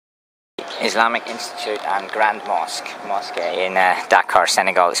Islamic Institute and Grand Mosque, Mosquee in Dakar,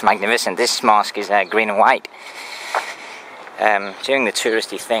 Senegal. It's magnificent. This mosque is green and white. Doing the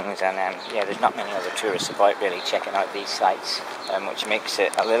touristy things, and yeah, there's not many other tourists about really checking out these sites, which makes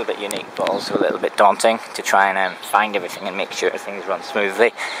it a little bit unique but also a little bit daunting to try and find everything and make sure things run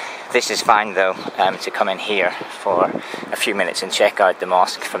smoothly. This is fine though, to come in here for a few minutes and check out the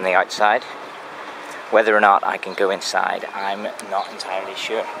mosque from the outside. Whether or not I can go inside, I'm not entirely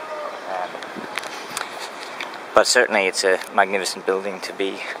sure. But certainly it's a magnificent building to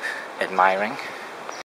be admiring.